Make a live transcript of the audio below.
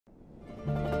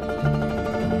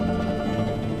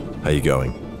you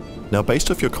going? Now,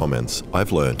 based off your comments,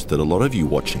 I've learned that a lot of you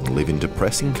watching live in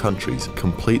depressing countries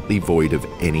completely void of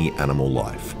any animal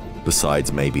life,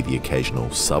 besides maybe the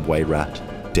occasional subway rat,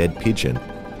 dead pigeon,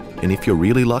 and if you're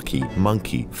really lucky,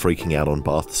 monkey freaking out on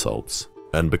bath salts.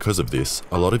 And because of this,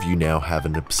 a lot of you now have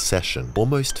an obsession,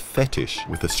 almost fetish,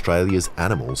 with Australia's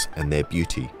animals and their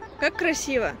beauty. Как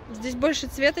красиво. Здесь больше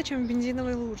цвета, чем в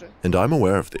бензиновой луже. And I'm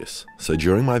aware of this, so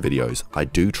during my videos, I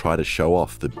do try to show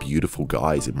off the beautiful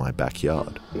guys in my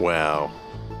backyard. Wow.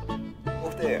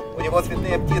 Ух ты, у него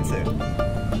цветные птицы.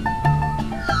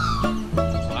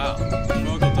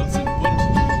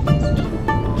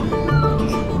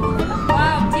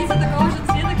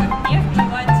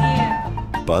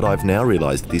 But I've now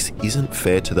realised this isn't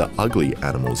fair to the ugly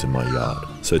animals in my yard.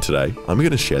 So today, I'm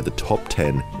going to share the top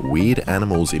 10 weird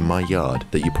animals in my yard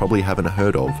that you probably haven't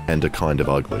heard of and are kind of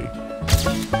ugly.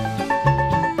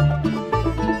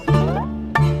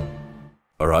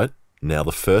 Alright, now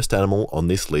the first animal on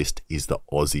this list is the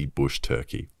Aussie bush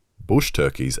turkey. Bush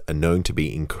turkeys are known to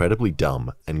be incredibly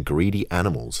dumb and greedy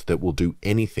animals that will do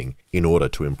anything in order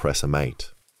to impress a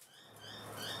mate.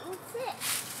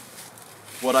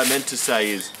 What I meant to say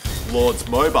is, Lord's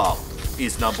Mobile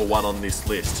is number 1 on this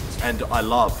list, and I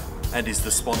love and is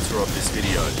the sponsor of this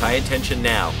video. Pay attention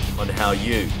now on how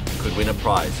you could win a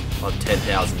prize of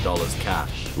 $10,000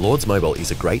 cash. Lord's Mobile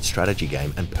is a great strategy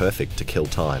game and perfect to kill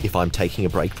time. If I'm taking a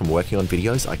break from working on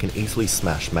videos, I can easily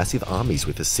smash massive armies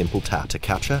with a simple tap to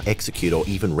capture, execute, or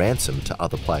even ransom to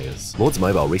other players. Lord's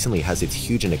Mobile recently has its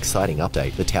huge and exciting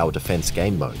update, the Tower Defense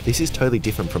game mode. This is totally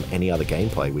different from any other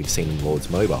gameplay we've seen in Lord's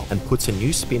Mobile and puts a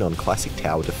new spin on classic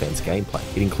Tower Defense gameplay.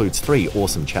 It includes 3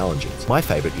 awesome challenges. My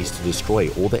favorite is to destroy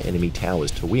all the enemy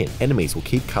towers to win. Enemies will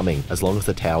keep coming as long as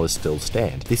the towers still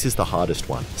stand. This is the hardest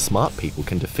one. Smart people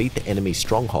can defeat the enemy's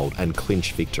stronghold and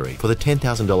clinch victory. For the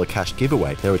 $10,000 cash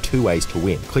giveaway, there are 2 ways to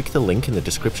win. Click the link in the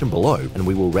description below and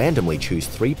we will randomly choose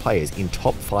 3 players in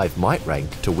top 5 might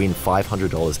rank to win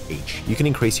 $500 each. You can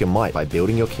increase your might by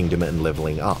building your kingdom and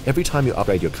leveling up. Every time you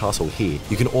upgrade your castle here,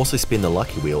 you can also spin the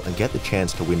lucky wheel and get the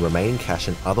chance to win remaining cash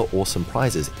and other awesome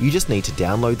prizes. You just need to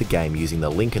download the game using the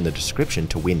link in the description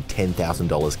to win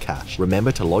 $10,000 cash.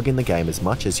 Remember to log in the game as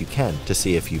much as you can to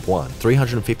see if you've won.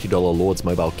 $350 Lord's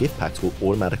Mobile gift packs will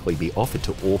automatically be offered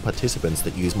to all participants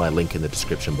that use my link in the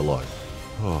description below.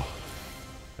 Oh,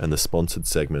 and the sponsored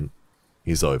segment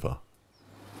is over.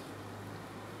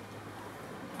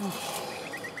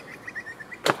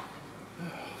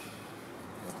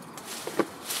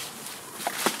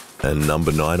 And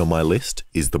number 9 on my list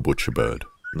is the butcherbird.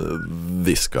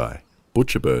 This guy.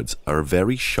 Butcherbirds are a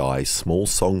very shy, small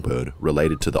songbird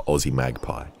related to the Aussie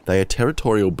magpie. They are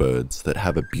territorial birds that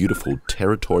have a beautiful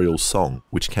territorial song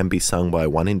which can be sung by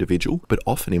one individual but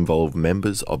often involve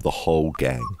members of the whole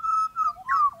gang.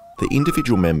 The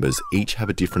individual members each have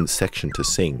a different section to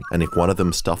sing, and if one of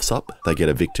them stuffs up, they get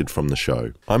evicted from the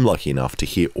show. I'm lucky enough to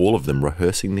hear all of them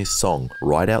rehearsing this song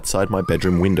right outside my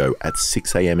bedroom window at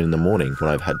 6 AM in the morning when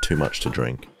I've had too much to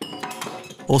drink.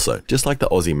 Also, just like the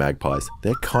Aussie magpies,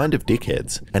 they're kind of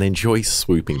dickheads and enjoy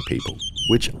swooping people,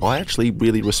 which I actually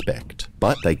really respect.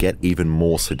 But they get even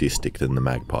more sadistic than the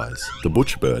magpies. The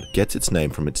butcherbird gets its name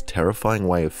from its terrifying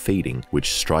way of feeding,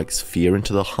 which strikes fear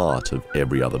into the heart of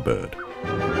every other bird.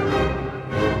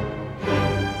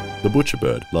 The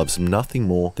butcherbird loves nothing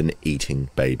more than eating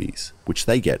babies, which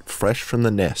they get fresh from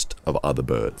the nest of other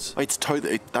birds.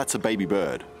 That's a baby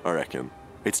bird, I reckon.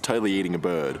 It's totally eating a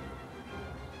bird.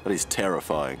 That is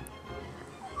terrifying.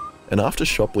 And after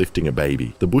shoplifting a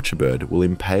baby, the butcherbird will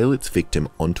impale its victim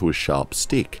onto a sharp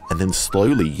stick and then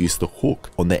slowly use the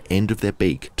hook on the end of their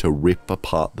beak to rip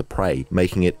apart the prey,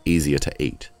 making it easier to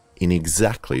eat. In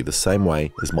exactly the same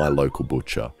way as my local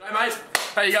butcher. Hey mate,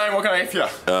 how you going? What can I get for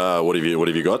you? What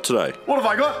have you got today? What have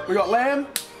I got? We got lamb,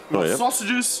 we got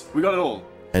sausages, we got it all.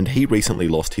 And he recently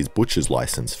lost his butcher's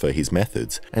license for his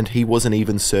methods, and he wasn't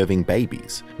even serving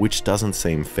babies, which doesn't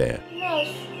seem fair.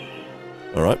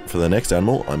 Alright, for the next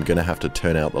animal, I'm gonna have to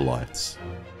turn out the lights.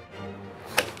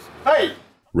 Hey!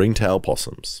 Ringtail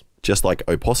possums. Just like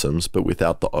opossums, but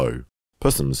without the O.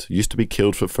 Possums used to be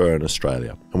killed for fur in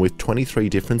Australia, and with 23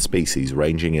 different species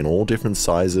ranging in all different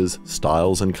sizes,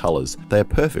 styles and colours, they are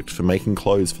perfect for making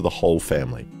clothes for the whole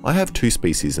family. I have 2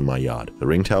 species in my yard, the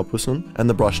ringtail possum and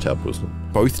the brushtail possum,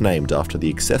 both named after the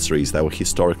accessories they were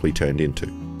historically turned into.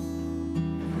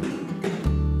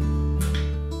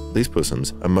 These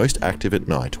possums are most active at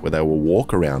night, where they will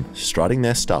walk around strutting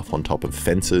their stuff on top of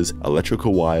fences,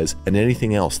 electrical wires, and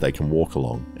anything else they can walk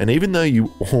along. And even though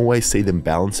you always see them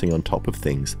balancing on top of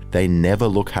things, they never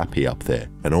look happy up there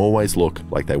and always look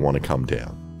like they want to come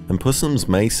down. And possums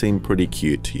may seem pretty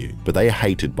cute to you, but they are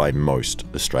hated by most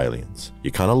Australians. You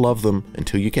kind of love them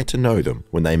until you get to know them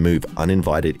when they move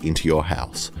uninvited into your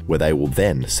house, where they will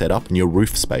then set up in your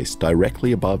roof space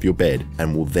directly above your bed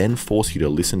and will then force you to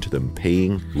listen to them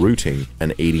peeing, rooting,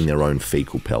 and eating their own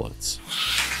fecal pellets.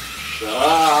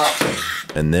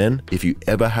 And then, if you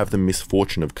ever have the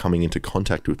misfortune of coming into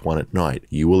contact with one at night,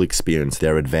 you will experience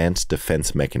their advanced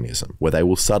defense mechanism, where they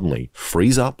will suddenly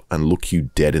freeze up and look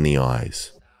you dead in the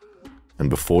eyes. And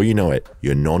before you know it,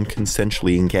 you're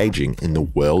non-consensually engaging in the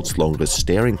world's longest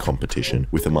staring competition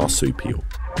with a marsupial.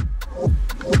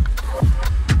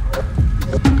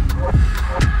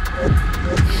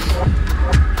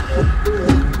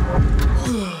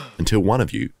 Until one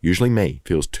of you, usually me,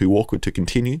 feels too awkward to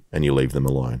continue and you leave them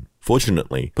alone.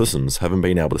 Fortunately, possums haven't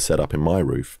been able to set up in my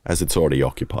roof as it's already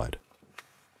occupied.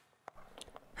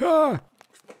 What?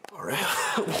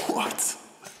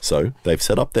 So they've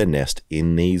set up their nest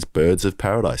in these birds of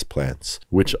paradise plants,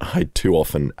 which I too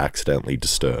often accidentally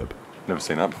disturb. Never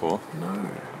seen that before. No,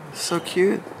 so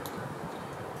cute.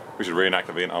 We should reenact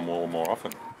the Vietnam War more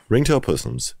often. Ringtail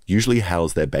possums usually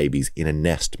house their babies in a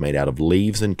nest made out of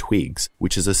leaves and twigs,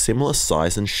 which is a similar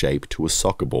size and shape to a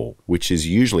soccer ball, which is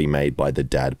usually made by the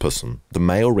dad possum. The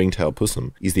male ringtail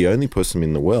possum is the only possum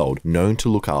in the world known to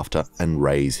look after and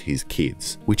raise his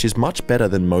kids, which is much better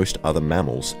than most other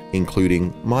mammals,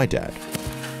 including my dad.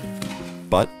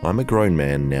 But I'm a grown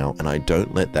man now and I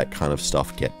don't let that kind of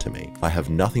stuff get to me. I have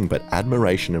nothing but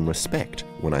admiration and respect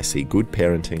when I see good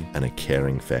parenting and a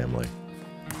caring family.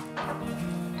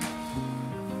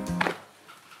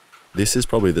 This is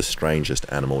probably the strangest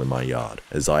animal in my yard,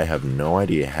 as I have no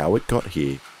idea how it got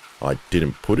here, I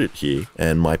didn't put it here,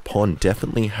 and my pond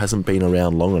definitely hasn't been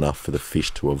around long enough for the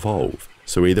fish to evolve.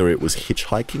 So either it was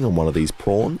hitchhiking on one of these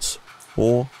prawns,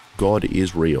 or God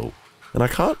is real. And I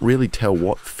can't really tell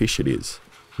what fish it is.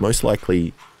 Most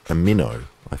likely a minnow,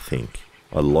 I think.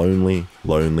 A lonely,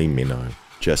 lonely minnow.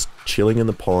 Just chilling in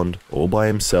the pond, all by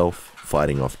himself,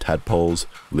 fighting off tadpoles,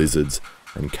 lizards,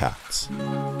 and cats.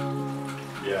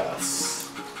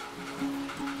 Yes.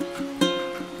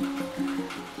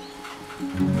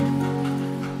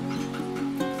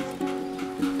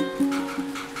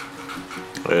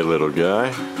 Hey little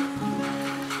guy,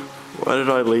 why did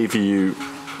I leave you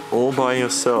all by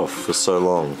yourself for so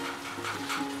long?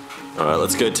 Alright,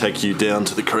 let's go take you down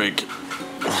to the creek.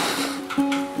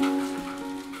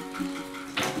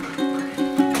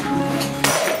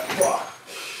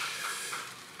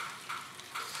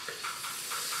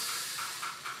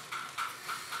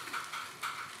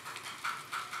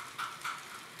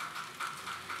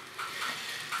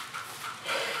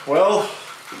 Well,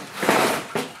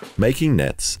 making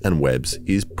nets and webs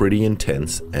is pretty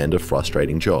intense and a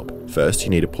frustrating job. First, you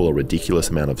need to pull a ridiculous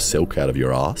amount of silk out of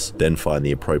your ass, then find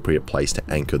the appropriate place to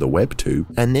anchor the web to,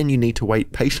 and then you need to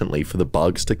wait patiently for the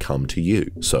bugs to come to you.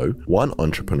 So, one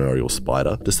entrepreneurial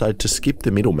spider decided to skip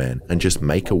the middleman and just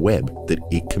make a web that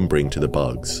it can bring to the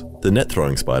bugs. The net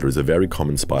throwing spider is a very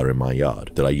common spider in my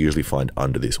yard that I usually find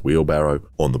under this wheelbarrow,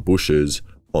 on the bushes,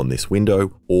 on this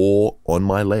window, or on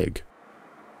my leg.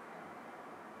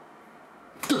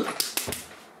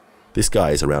 This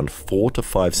guy is around 4 to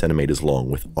 5 centimeters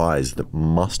long with eyes that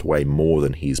must weigh more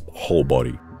than his whole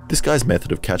body. This guy's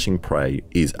method of catching prey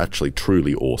is actually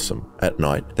truly awesome. At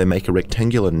night, they make a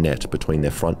rectangular net between their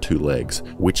front 2 legs,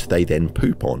 which they then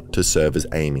poop on to serve as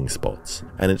aiming spots.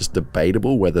 And it's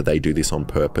debatable whether they do this on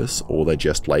purpose or they're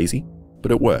just lazy,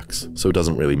 but it works, so it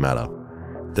doesn't really matter.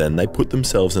 Then they put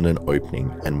themselves in an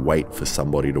opening and wait for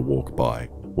somebody to walk by.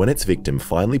 When its victim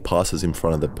finally passes in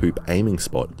front of the poop aiming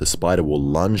spot, the spider will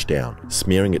lunge down,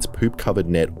 smearing its poop-covered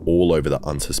net all over the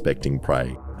unsuspecting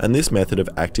prey. And this method of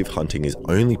active hunting is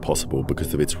only possible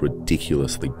because of its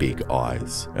ridiculously big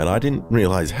eyes. And I didn't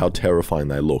realize how terrifying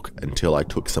they look until I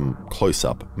took some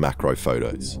close-up macro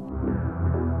photos.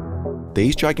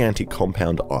 These gigantic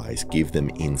compound eyes give them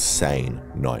insane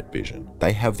night vision.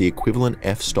 They have the equivalent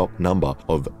f-stop number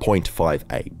of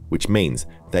 0.58, which means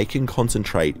they can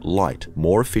concentrate light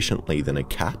more efficiently than a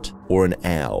cat or an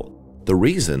owl. The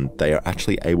reason they are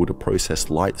actually able to process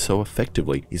light so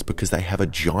effectively is because they have a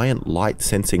giant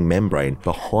light-sensing membrane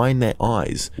behind their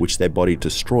eyes, which their body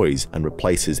destroys and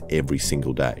replaces every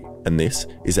single day. And this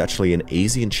is actually an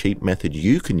easy and cheap method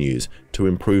you can use to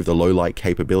improve the low light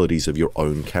capabilities of your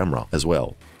own camera as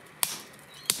well.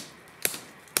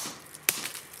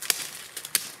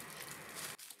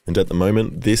 And at the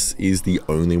moment, this is the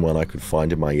only one I could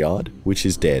find in my yard, which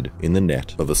is dead in the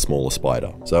net of a smaller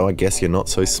spider. So I guess you're not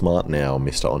so smart now,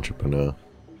 Mr. Entrepreneur.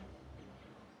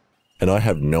 And I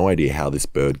have no idea how this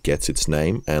bird gets its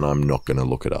name, and I'm not going to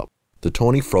look it up. The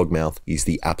tawny frogmouth is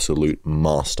the absolute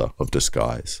master of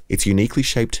disguise. Its uniquely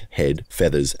shaped head,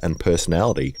 feathers, and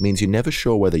personality means you're never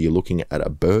sure whether you're looking at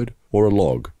a bird or a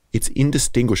log. Its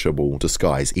indistinguishable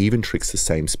disguise even tricks the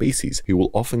same species, who will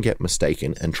often get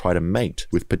mistaken and try to mate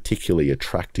with particularly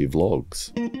attractive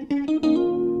logs.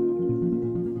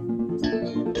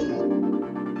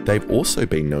 They've also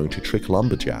been known to trick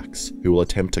lumberjacks, who will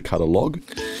attempt to cut a log,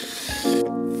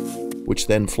 which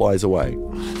then flies away.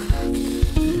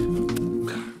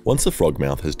 Once a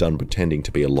frogmouth has done pretending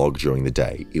to be a log during the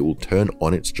day, it will turn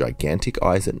on its gigantic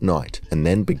eyes at night and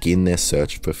then begin their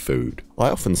search for food. I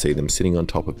often see them sitting on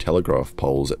top of telegraph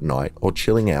poles at night or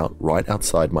chilling out right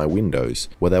outside my windows,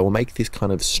 where they will make this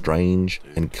kind of strange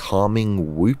and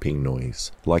calming whooping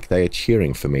noise, like they are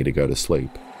cheering for me to go to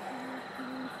sleep.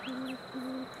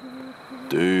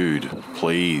 Dude,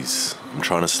 please. I'm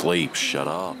trying to sleep. Shut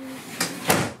up.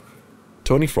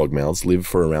 Tawny frogmouths live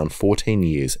for around 14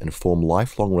 years and form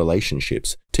lifelong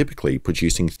relationships, typically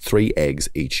producing 3 eggs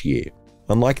each year.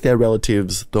 Unlike their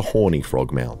relatives, the horny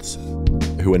frogmouths,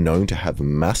 who are known to have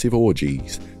massive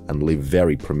orgies and live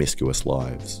very promiscuous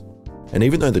lives. And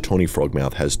even though the tawny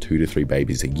frogmouth has 2 to 3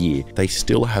 babies a year, they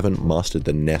still haven't mastered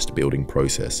the nest building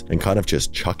process and kind of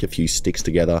just chuck a few sticks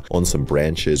together on some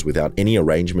branches without any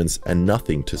arrangements and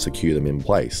nothing to secure them in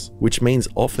place, which means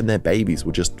often their babies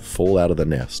will just fall out of the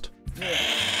nest.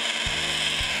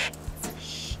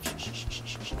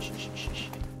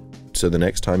 So the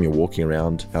next time you're walking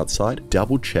around outside,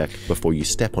 double check before you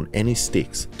step on any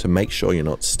sticks to make sure you're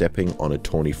not stepping on a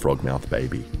tawny frogmouth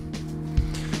baby.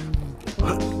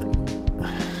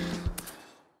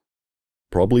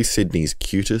 Probably Sydney's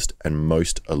cutest and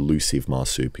most elusive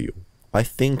marsupial. I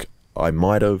think I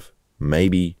might have,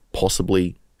 maybe,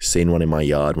 possibly, seen one in my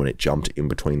yard when it jumped in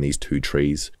between these 2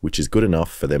 trees, which is good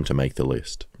enough for them to make the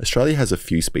list. Australia has a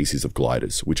few species of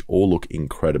gliders, which all look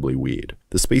incredibly weird.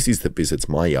 The species that visits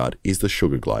my yard is the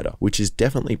sugar glider, which is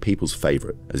definitely people's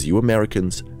favourite, as you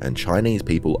Americans and Chinese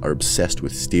people are obsessed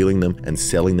with stealing them and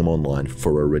selling them online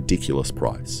for a ridiculous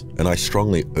price. And I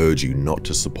strongly urge you not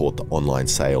to support the online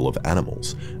sale of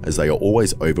animals, as they are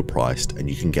always overpriced and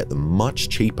you can get them much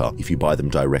cheaper if you buy them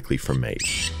directly from me.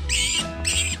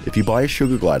 If you buy a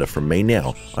sugar glider from me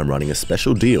now, I'm running a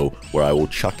special deal where I will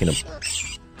chuck in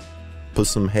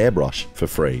some hairbrush for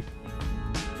free.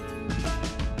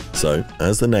 So,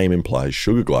 as the name implies,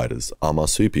 sugar gliders are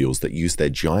marsupials that use their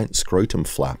giant scrotum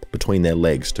flap between their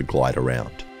legs to glide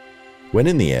around. When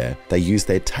in the air, they use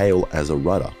their tail as a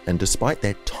rudder, and despite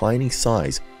their tiny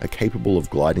size, are capable of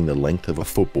gliding the length of a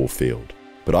football field.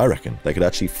 But I reckon they could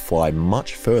actually fly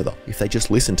much further if they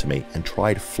just listened to me and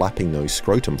tried flapping those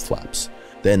scrotum flaps.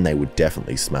 Then they would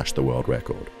definitely smash the world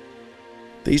record.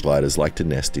 These gliders like to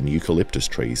nest in eucalyptus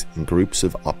trees in groups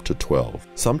of up to 12,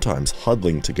 sometimes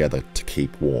huddling together to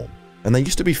keep warm. And they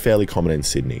used to be fairly common in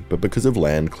Sydney, but because of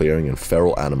land clearing and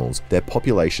feral animals, their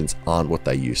populations aren't what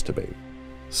they used to be.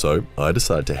 So I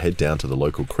decided to head down to the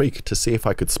local creek to see if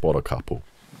I could spot a couple.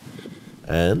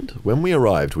 And when we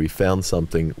arrived, we found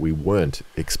something we weren't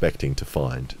expecting to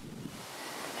find.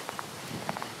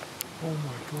 Oh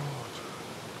my god.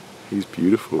 He's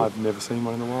beautiful. I've never seen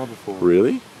one in the wild before.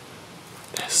 Really?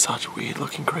 They're such weird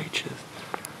looking creatures.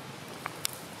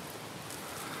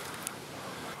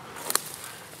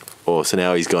 Oh, so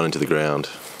now he's gone into the ground.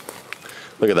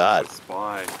 Look at that.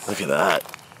 Spikes. Look at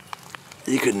that.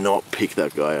 You could not pick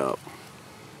that guy up.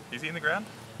 Is he in the ground?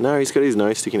 No, he's got his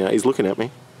nose sticking out. He's looking at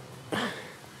me.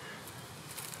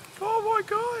 Oh my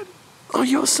god! Oh,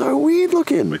 you're so weird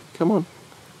looking. Come on.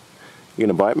 You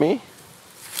gonna bite me?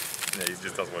 Yeah, he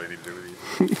just does what he needs to do with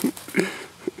you.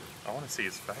 I want to see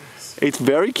his face. It's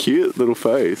very cute little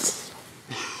face.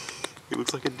 He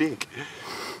looks like a dick.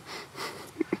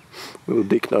 Little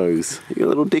dick nose. You got a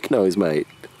little dick nose, mate.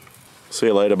 See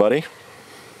you later, buddy.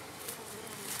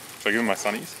 Should I give him my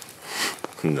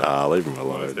sunnies? Nah, leave him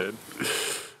alone. He's dead.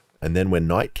 And then when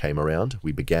night came around,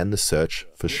 we began the search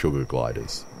for sugar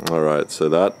gliders. Alright, so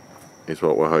that is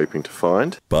what we're hoping to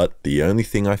find. But the only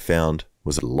thing I found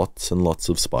was lots and lots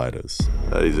of spiders.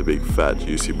 That is a big fat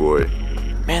juicy boy.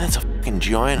 Man, that's a fucking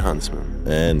giant huntsman.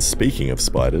 And speaking of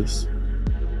spiders,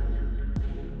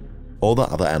 all the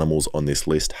other animals on this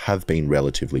list have been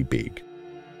relatively big.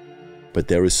 But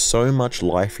there is so much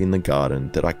life in the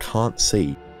garden that I can't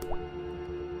see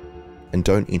and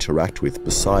don't interact with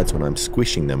besides when I'm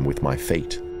squishing them with my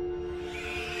feet.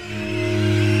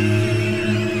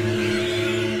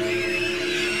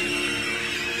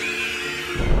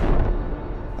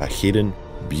 A hidden,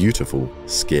 beautiful,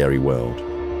 scary world.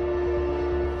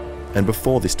 And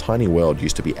before, this tiny world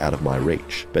used to be out of my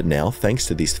reach. But now, thanks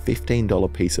to this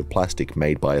 $15 piece of plastic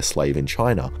made by a slave in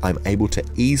China, I'm able to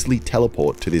easily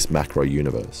teleport to this macro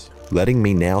universe, letting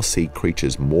me now see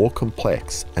creatures more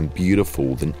complex and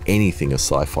beautiful than anything a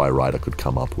sci-fi writer could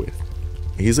come up with.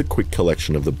 Here's a quick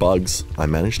collection of the bugs I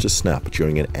managed to snap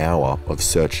during an hour of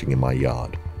searching in my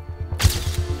yard.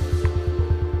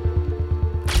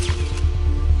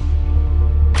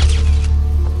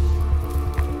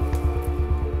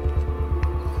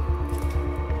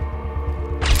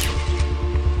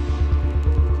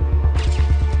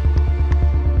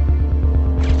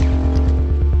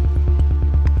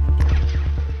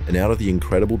 And out of the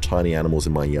incredible tiny animals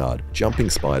in my yard, jumping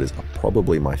spiders are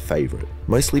probably my favorite,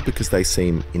 mostly because they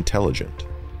seem intelligent.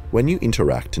 When you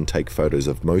interact and take photos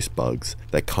of most bugs,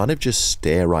 they kind of just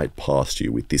stare right past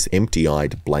you with this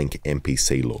empty-eyed blank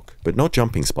NPC look. But not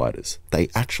jumping spiders. They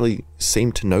actually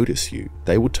seem to notice you.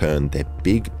 They will turn their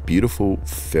big, beautiful,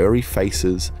 furry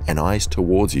faces and eyes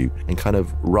towards you and kind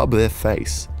of rub their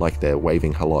face like they're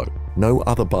waving hello. No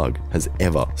other bug has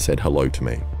ever said hello to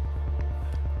me.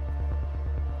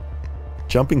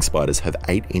 Jumping spiders have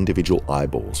 8 individual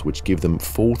eyeballs which give them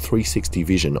full 360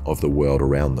 vision of the world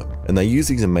around them. And they use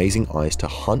these amazing eyes to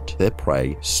hunt their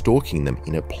prey, stalking them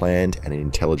in a planned and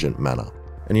intelligent manner.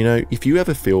 And you know, if you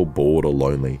ever feel bored or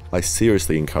lonely, I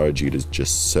seriously encourage you to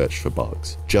just search for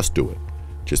bugs. Just do it.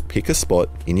 Just pick a spot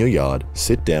in your yard,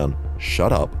 sit down,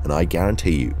 shut up, and I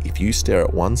guarantee you, if you stare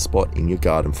at one spot in your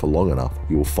garden for long enough,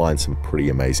 you will find some pretty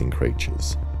amazing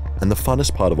creatures. And the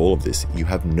funnest part of all of this, you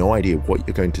have no idea what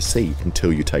you're going to see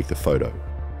until you take the photo.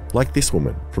 Like this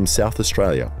woman from South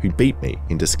Australia who beat me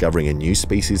in discovering a new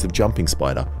species of jumping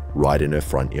spider right in her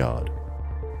front yard.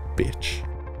 Bitch.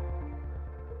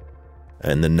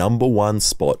 And the number 1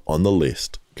 spot on the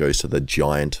list goes to the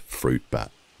giant fruit bat.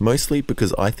 Mostly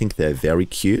because I think they're very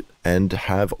cute and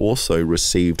have also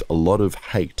received a lot of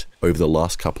hate over the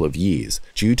last couple of years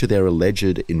due to their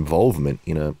alleged involvement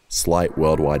in a slight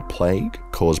worldwide plague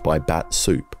caused by bat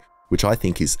soup, which I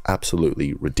think is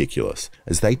absolutely ridiculous,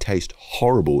 as they taste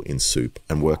horrible in soup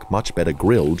and work much better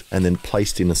grilled and then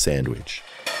placed in a sandwich.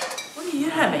 What are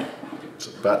you having? It's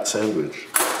a bat sandwich.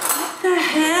 What the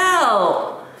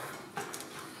hell?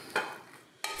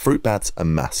 Fruit bats are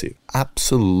massive,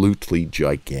 absolutely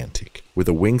gigantic, with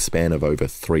a wingspan of over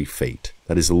 3 feet.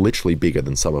 That is literally bigger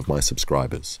than some of my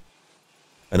subscribers.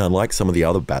 And unlike some of the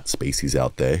other bat species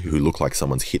out there who look like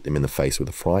someone's hit them in the face with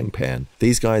a frying pan,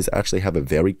 these guys actually have a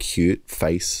very cute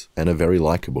face and are very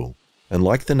likable. And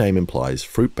like the name implies,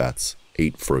 fruit bats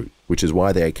eat fruit, which is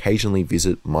why they occasionally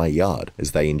visit my yard,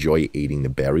 as they enjoy eating the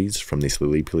berries from this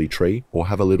lily-pilly tree or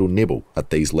have a little nibble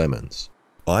at these lemons.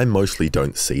 I mostly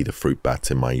don't see the fruit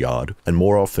bats in my yard and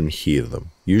more often hear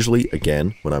them. Usually,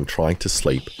 again, when I'm trying to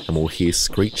sleep and will hear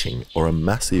screeching or a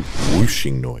massive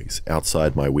whooshing noise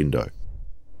outside my window.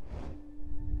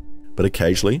 But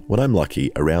occasionally, when I'm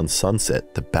lucky, around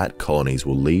sunset, the bat colonies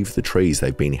will leave the trees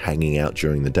they've been hanging out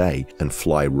during the day and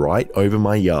fly right over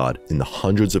my yard in the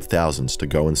hundreds of thousands to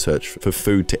go and search for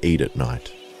food to eat at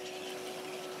night.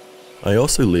 I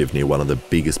also live near one of the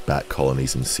biggest bat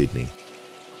colonies in Sydney.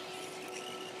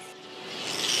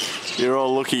 You're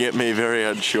all looking at me very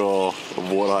unsure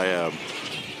of what I am.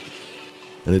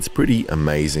 And it's pretty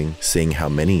amazing seeing how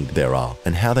many there are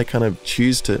and how they kind of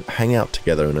choose to hang out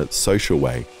together in a social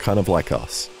way, kind of like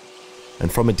us.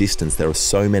 And from a distance, there are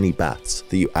so many bats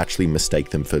that you actually mistake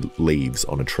them for leaves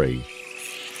on a tree.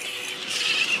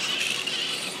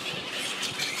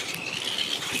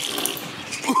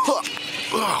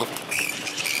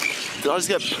 Did I just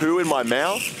get poo in my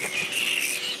mouth?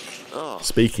 Oh.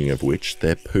 Speaking of which,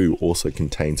 their poo also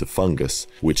contains a fungus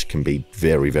which can be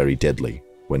very, very deadly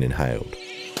when inhaled.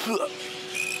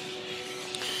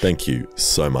 Thank you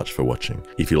so much for watching.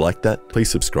 If you like that, please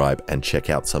subscribe and check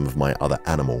out some of my other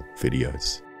animal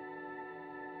videos.